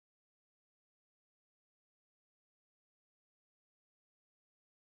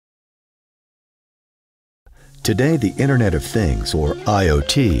Today, the Internet of Things, or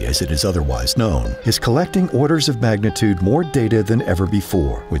IoT as it is otherwise known, is collecting orders of magnitude more data than ever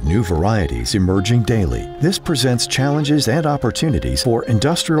before, with new varieties emerging daily. This presents challenges and opportunities for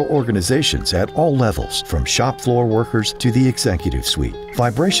industrial organizations at all levels, from shop floor workers to the executive suite.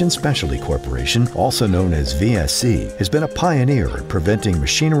 Vibration Specialty Corporation, also known as VSC, has been a pioneer in preventing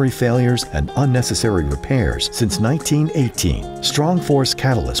machinery failures and unnecessary repairs since 1918. Strong Force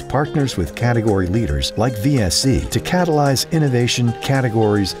Catalyst partners with category leaders like VSC to catalyze innovation,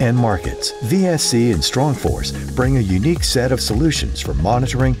 categories, and markets. VSC and Strong Force bring a unique set of solutions for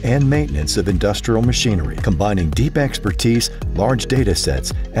monitoring and maintenance of industrial machinery, combining deep expertise, large data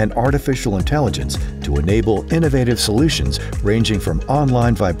sets, and artificial intelligence to enable innovative solutions ranging from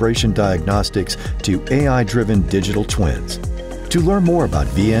online vibration diagnostics to AI-driven digital twins. To learn more about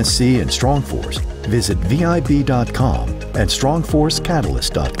VSC and Strong Force, visit VIB.com and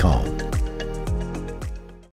StrongForceCatalyst.com.